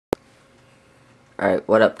Alright,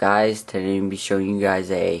 what up guys? Today I'm going to be showing you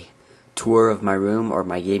guys a tour of my room or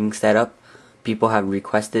my gaming setup. People have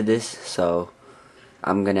requested this, so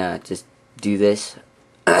I'm gonna just do this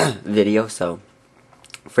video. So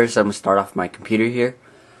first I'm going to start off my computer here.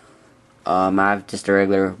 I have just a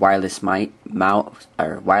regular wireless mouse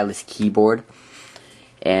or wireless keyboard,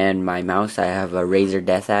 and my mouse I have a Razer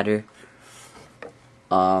DeathAdder.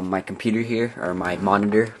 My computer here, or my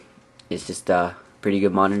monitor, is just a pretty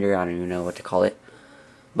good monitor. I don't even know what to call it,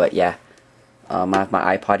 but yeah. I have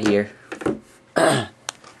my iPod here.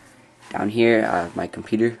 Down here I have my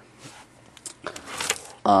computer.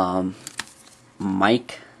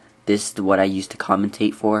 Mic, this is what I used to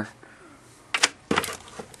commentate for.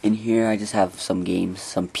 In here I just have some games,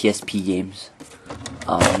 some PSP games.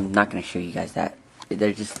 I'm not gonna show you guys that.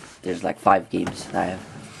 There's like 5 games that I have.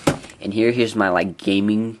 And here's my like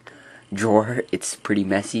gaming drawer. It's pretty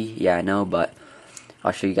messy, yeah I know, but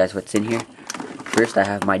I'll show you guys what's in here. First I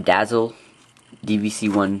have my Dazzle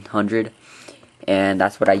DVC-100, and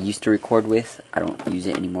that's what I used to record with. I don't use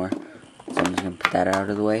it anymore, so I'm just gonna put that out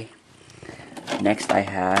of the way. Next I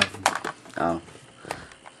have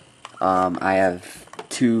I have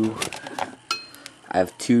two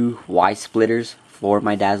Y splitters for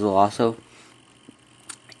my Dazzle also,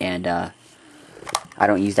 and I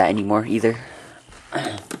don't use that anymore either,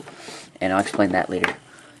 and I'll explain that later.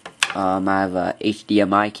 I have a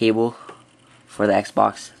HDMI cable for the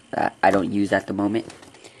Xbox that I don't use at the moment.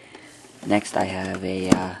 Next I have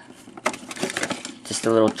a just a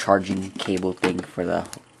little charging cable thing for the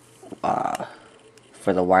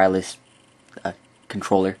wireless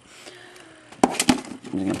controller. I'm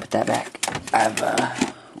just gonna put that back. I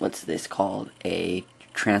have what's this called? A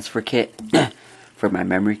transfer kit for my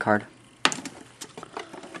memory card.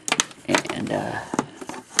 And I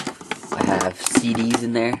have CDs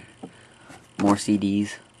in there, more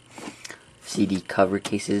CDs, CD cover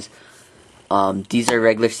cases. These are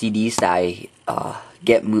regular CDs that I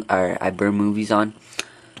I burn movies on.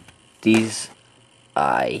 These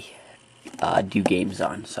I do games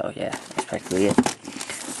on. So yeah, that's practically it.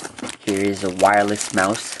 Here is a wireless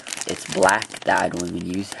mouse. It's black, that I don't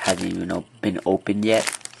even use. Hasn't even been opened yet.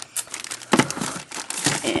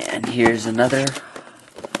 And here's another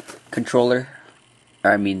controller.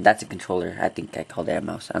 Or I mean, that's a controller. I think I called it a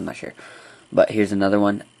mouse. I'm not sure. But here's another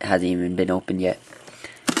one. It hasn't even been opened yet.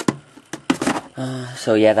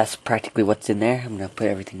 So yeah, that's practically what's in there. I'm gonna put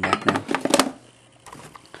everything back now.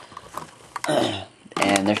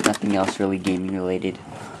 And there's nothing else really gaming related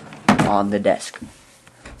on the desk.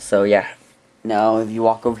 So yeah. Now if you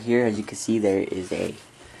walk over here, as you can see, there is a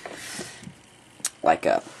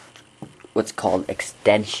what's called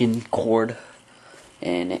extension cord,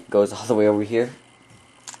 and it goes all the way over here.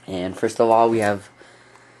 And first of all, we have,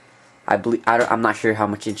 I'm not sure how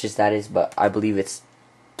much inches that is, but I believe it's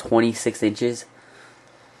 26 inches.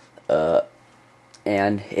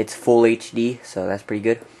 And it's full HD, so that's pretty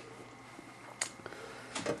good.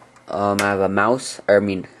 I have a mouse, or I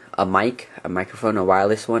mean a microphone, a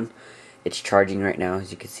wireless one. It's charging right now,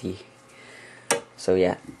 as you can see. So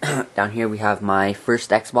yeah, down here we have my first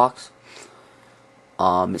Xbox.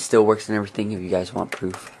 It still works and everything. If you guys want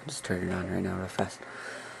proof, I'll just turn it on right now real fast.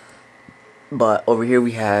 But over here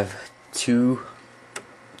we have 2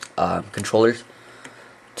 controllers,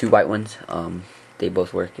 2 white ones. They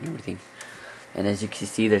both work and everything. And as you can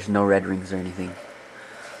see, there's no red rings or anything.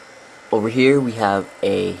 Over here we have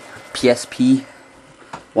a PSP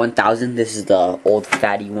 1000. This is the old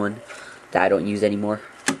fatty one that I don't use anymore,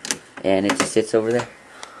 and it just sits over there.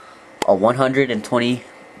 A 120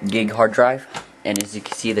 gig hard drive, and as you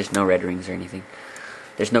can see, there's no red rings or anything.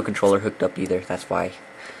 There's no controller hooked up either. That's why.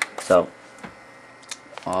 So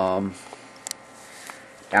down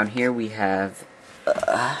here we have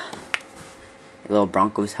a little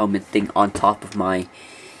Broncos helmet thing on top of my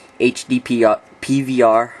HD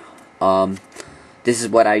PVR. This is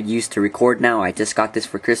what I use to record now. I just got this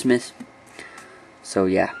for Christmas. So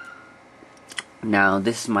yeah. Now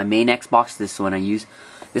this is my main Xbox. This one I use.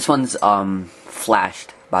 This one's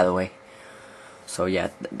flashed, by the way. So yeah,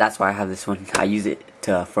 that's why I have this one. I use it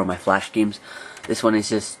for my flash games. This one is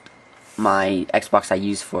just my Xbox I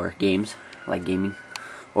use for games, like gaming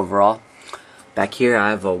overall. Back here I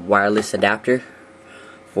have a wireless adapter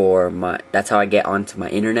for that's how I get onto my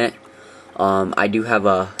internet. I do have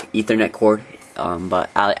a Ethernet cord, but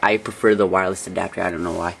I prefer the wireless adapter. I don't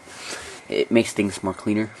know why. It makes things more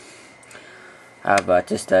cleaner. I have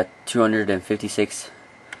just a 256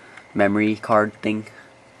 memory card thing,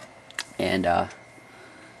 and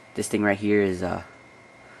this thing right here is a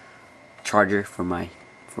charger for my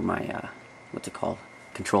what's it called,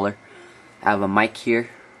 controller. I have a mic here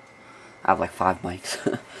I have like 5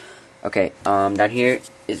 mics. Okay, down here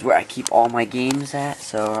is where I keep all my games at,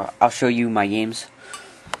 so I'll show you my games.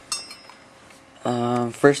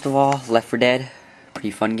 First of all, Left 4 Dead,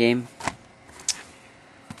 pretty fun game.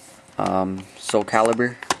 Soul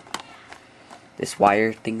Calibur. This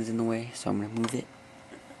wire thing's in the way, so I'm gonna move it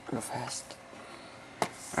real fast.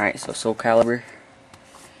 Alright, so Soul Calibur,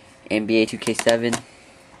 NBA 2K7,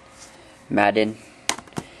 Madden,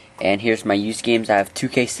 and here's my used games. I have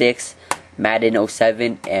 2K6, Madden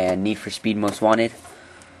 07, and Need for Speed Most Wanted.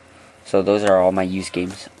 So those are all my used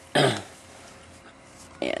games. And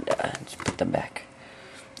just put them back.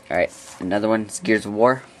 Alright, another one is Gears of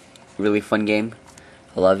War. Really fun game.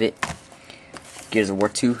 I love it. Gears of War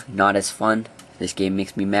 2, not as fun. This game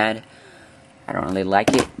makes me mad. I don't really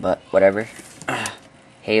like it, but whatever.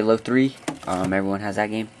 Halo 3, everyone has that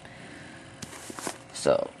game.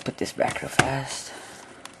 So, put this back real fast.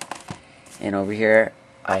 And over here,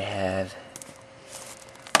 I have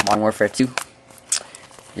Modern Warfare 2.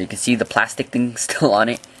 You can see the plastic thing still on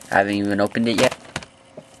it. I haven't even opened it yet.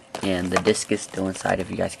 And the disc is still inside, if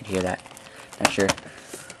you guys can hear that. Not sure.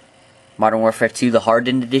 Modern Warfare 2, the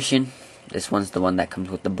Hardened Edition. This one's the one that comes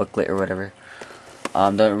with the booklet or whatever.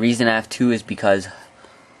 The reason I have 2 is because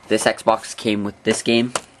this Xbox came with this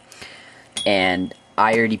game. And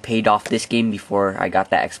I already paid off this game before I got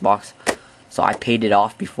that Xbox. So I paid it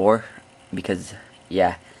off before. Because,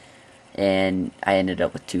 yeah. And I ended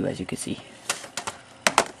up with 2, as you can see.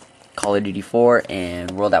 Call of Duty 4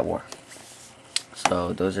 and World at War.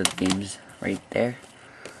 So those are the games right there.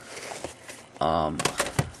 And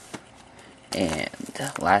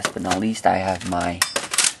last but not least, I have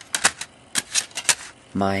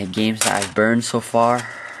my games that I've burned so far.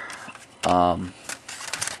 I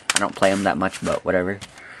don't play them that much, but whatever.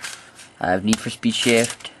 I have Need for Speed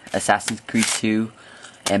Shift, Assassin's Creed 2,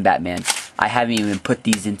 and Batman. I haven't even put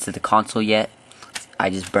these into the console yet. I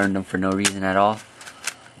just burned them for no reason at all.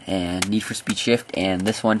 And Need for Speed Shift, and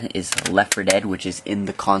this one is Left 4 Dead, which is in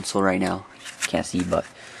the console right now. Can't see, but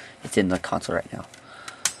it's in the console right now.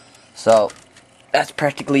 So that's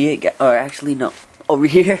practically it. Or actually, no. Over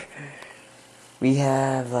here we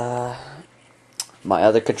have my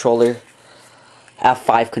other controller. I have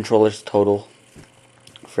 5 controllers total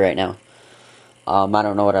for right now. I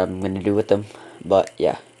don't know what I'm gonna do with them, but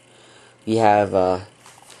yeah. We have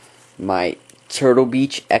my Turtle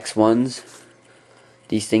Beach X1s.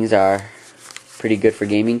 These things are pretty good for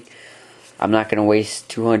gaming. I'm not gonna waste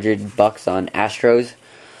 $200 on Astros,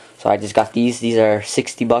 so I just got these. These are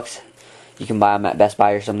 $60. You can buy them at Best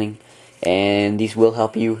Buy or something, and these will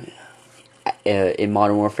help you in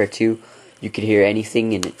Modern Warfare 2. You could hear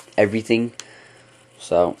anything and everything.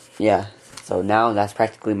 So yeah. So now that's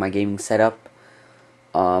practically my gaming setup.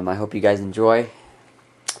 I hope you guys enjoy.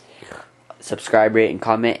 Subscribe, rate, and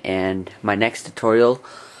comment. And my next tutorial,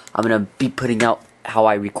 I'm gonna be putting out how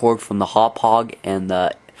I record from the Hauppauge and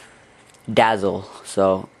the Dazzle.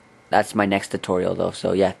 So that's my next tutorial though.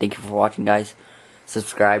 So yeah, thank you for watching, guys.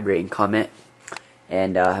 Subscribe, rate, and comment.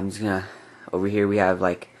 And I'm just gonna, over here we have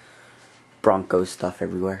like Broncos stuff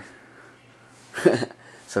everywhere.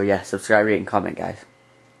 So yeah, subscribe, rate, and comment, guys.